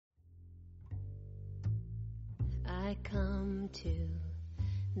I come to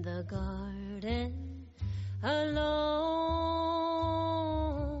the garden alone,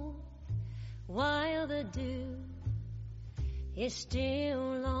 while the dew is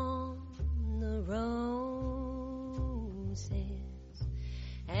still on the roses,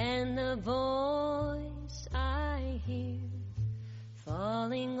 and the voice I hear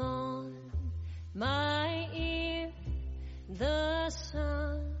falling on my ear, the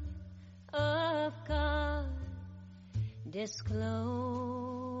Son of God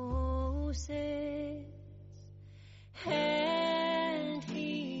discloses, and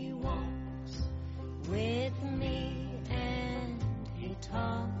He walks with me, and He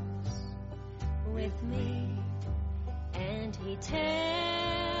talks with me, and He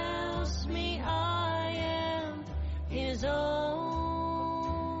tells me I am His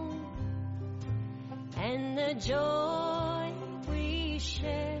own, and the joy we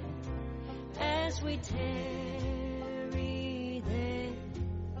share as we tarry there,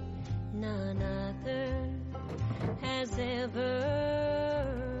 none other has ever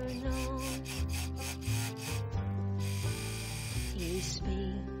known. He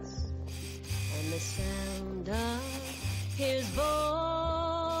speaks, and the sound of His voice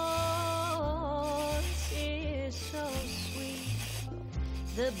is so sweet.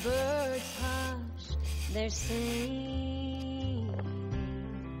 The birds hush their singing,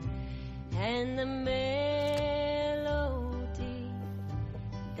 and the melody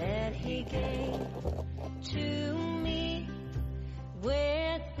that He gave to me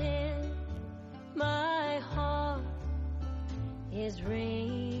within my heart is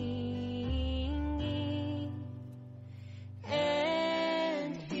ringing,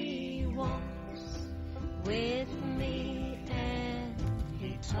 and He walks with me, and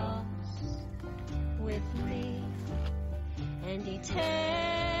He talks with me, and He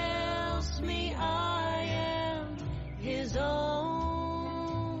tells me I am His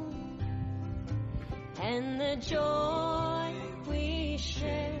own, and the joy we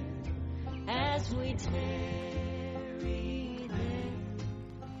share as we tarry there,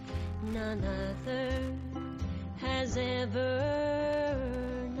 none other has ever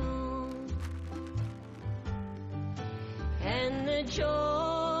known, and the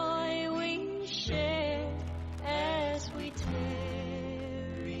joy we share as we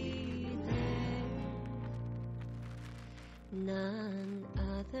tarry there, none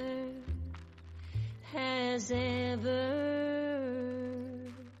other has ever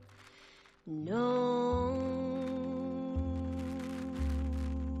known.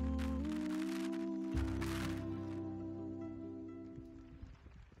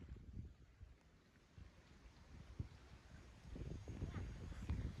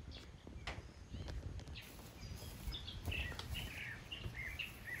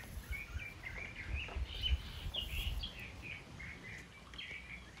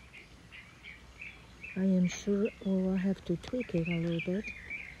 I am sure we will have to tweak it a little bit,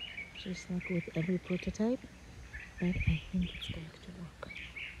 just like with every prototype, but I think it's going to work.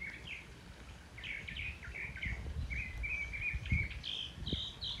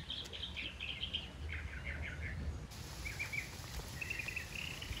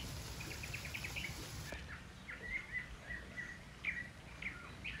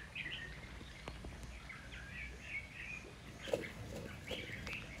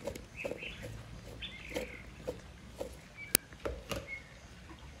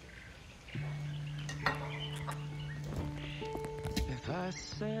 I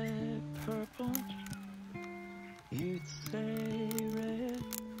said purple, you'd say red,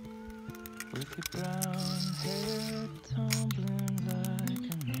 with your brown hair tumbling like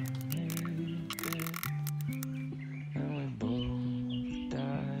a mermaid bed. And we both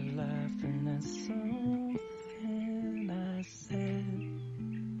died laughing at something I said,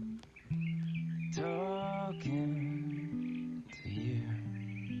 talking to you.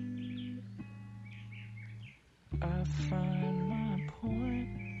 I find my point,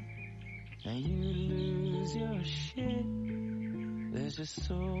 and you lose your shit. There's just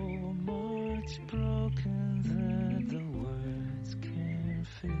so much broken that the words can't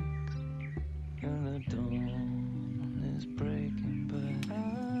fix, and the dawn is breaking, but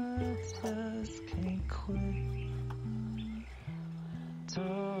I just can't quit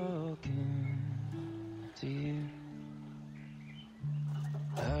talking to you.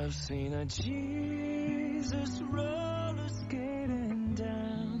 I've seen a Jesus roller skating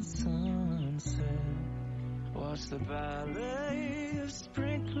down Sunset, watch the ballet of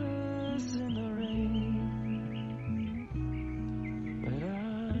sprinklers in the rain, but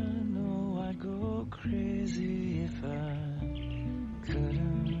I know I'd go crazy if I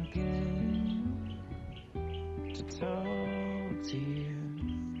couldn't get to talk to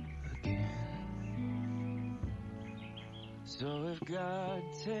you again. So if God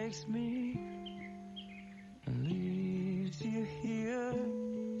takes me and leaves you here,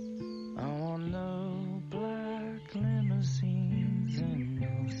 I want no black limousines and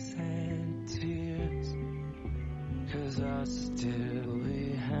no sad tears, 'cause I'll still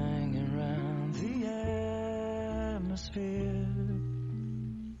be hanging around the atmosphere,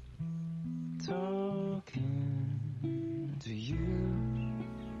 talking to you,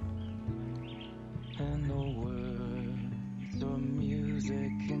 and the words of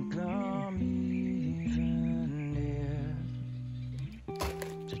music can come even near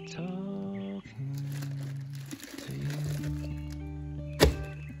to talking to you.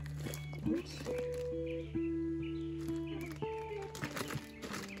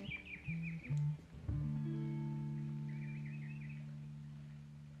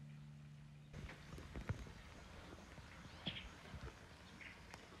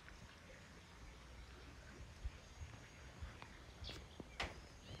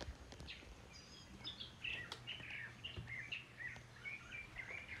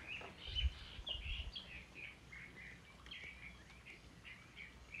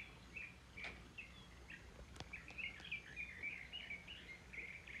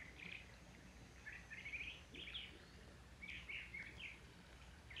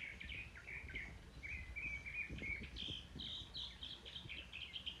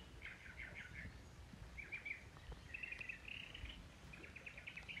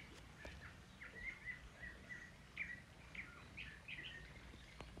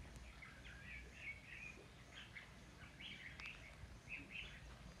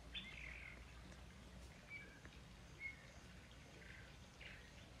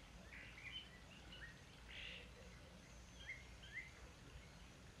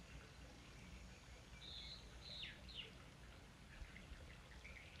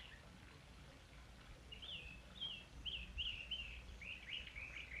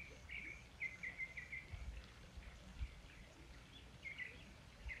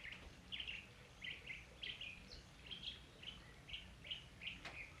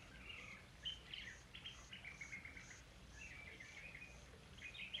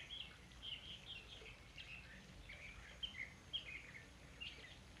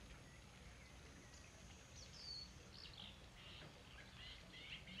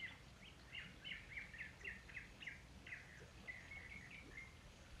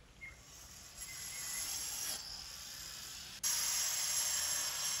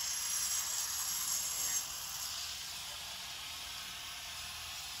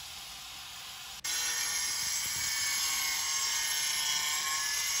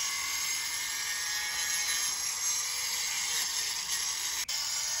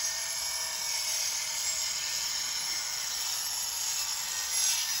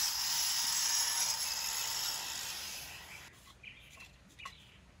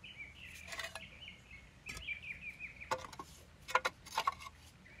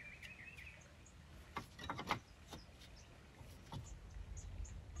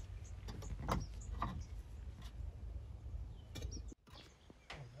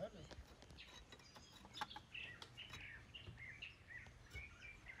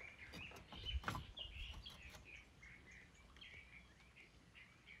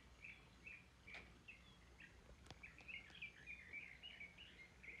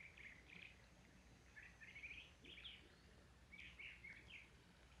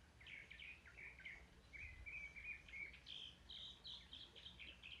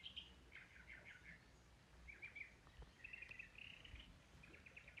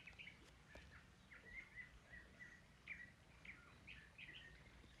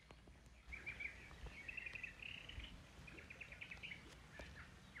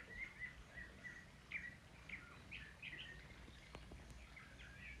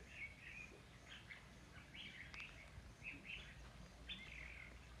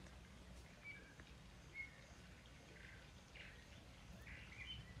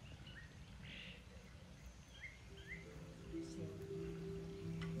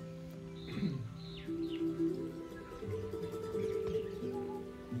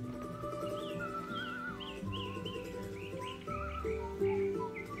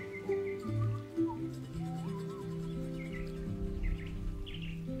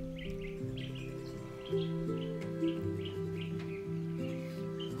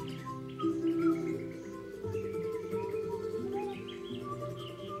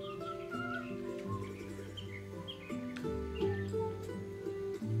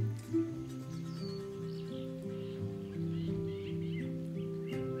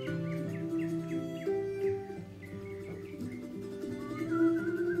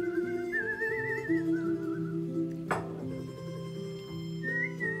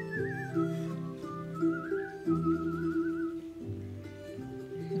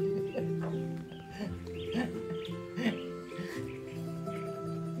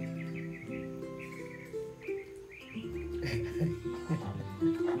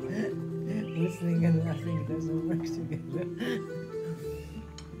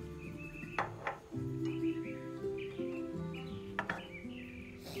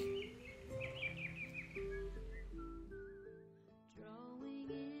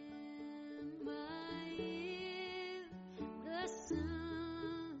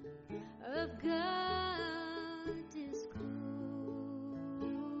 of God discloses,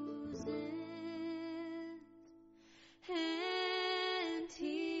 and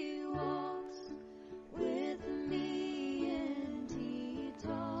He walks with me, and He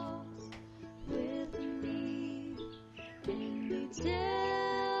talks with me, and He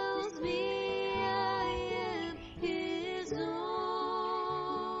tells me I am His own,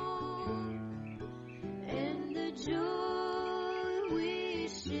 and the joy we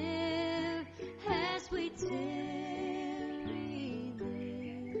share as we tarry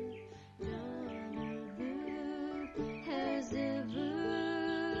there, none other has ever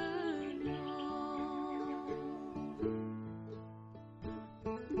known.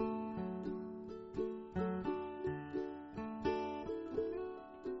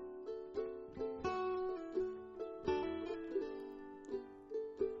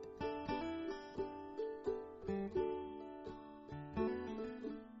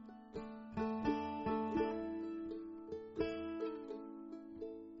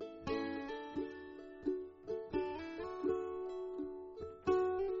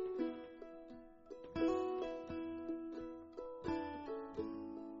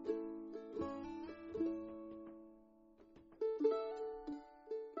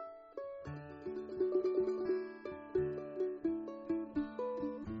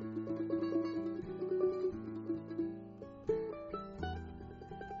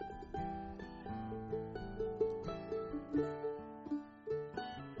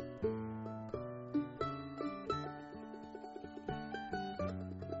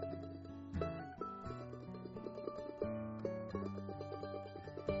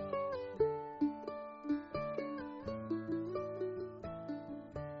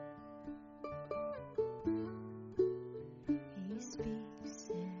 He speaks,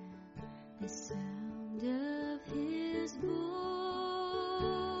 and the sound of His voice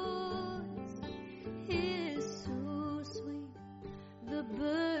is so sweet. The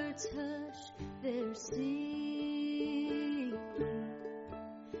birds hush their singing,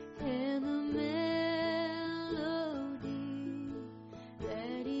 and the melody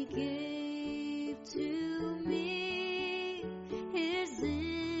that He gave to me is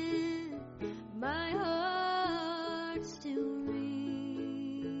in my heart still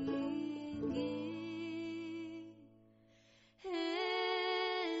ringing,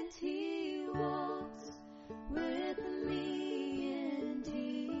 and He walks